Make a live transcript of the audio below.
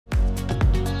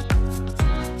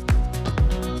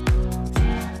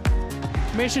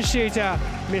Michishita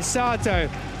Misato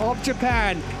of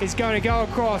Japan is going to go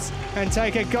across and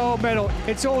take a gold medal.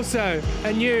 It's also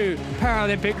a new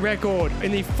Paralympic record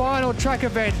in the final track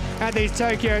event at these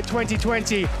Tokyo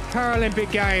 2020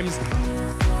 Paralympic Games.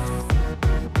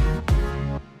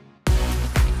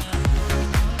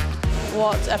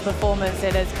 What a performance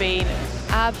it has been.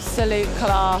 Absolute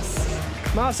class.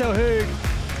 Marcel Hug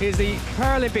is the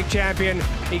Paralympic champion.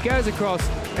 He goes across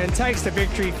and takes the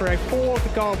victory for a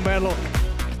 4th gold medal.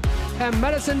 And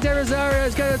Madison de Rozario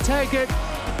is going to take it.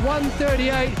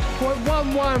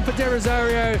 138.11 for de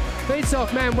Rozario. Beats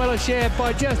off Manuela Cher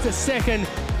by just a second.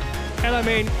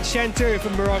 Elamine Chantou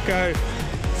from Morocco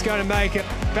is going to make it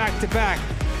back-to-back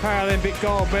Paralympic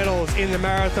gold medals in the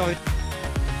marathon.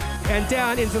 And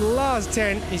down into the last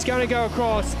 10, he's going to go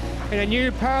across in a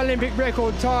new Paralympic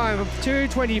record time of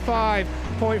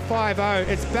 2:25.50.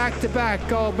 It's back-to-back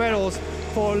gold medals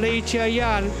for Li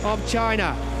Cheyan of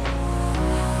China.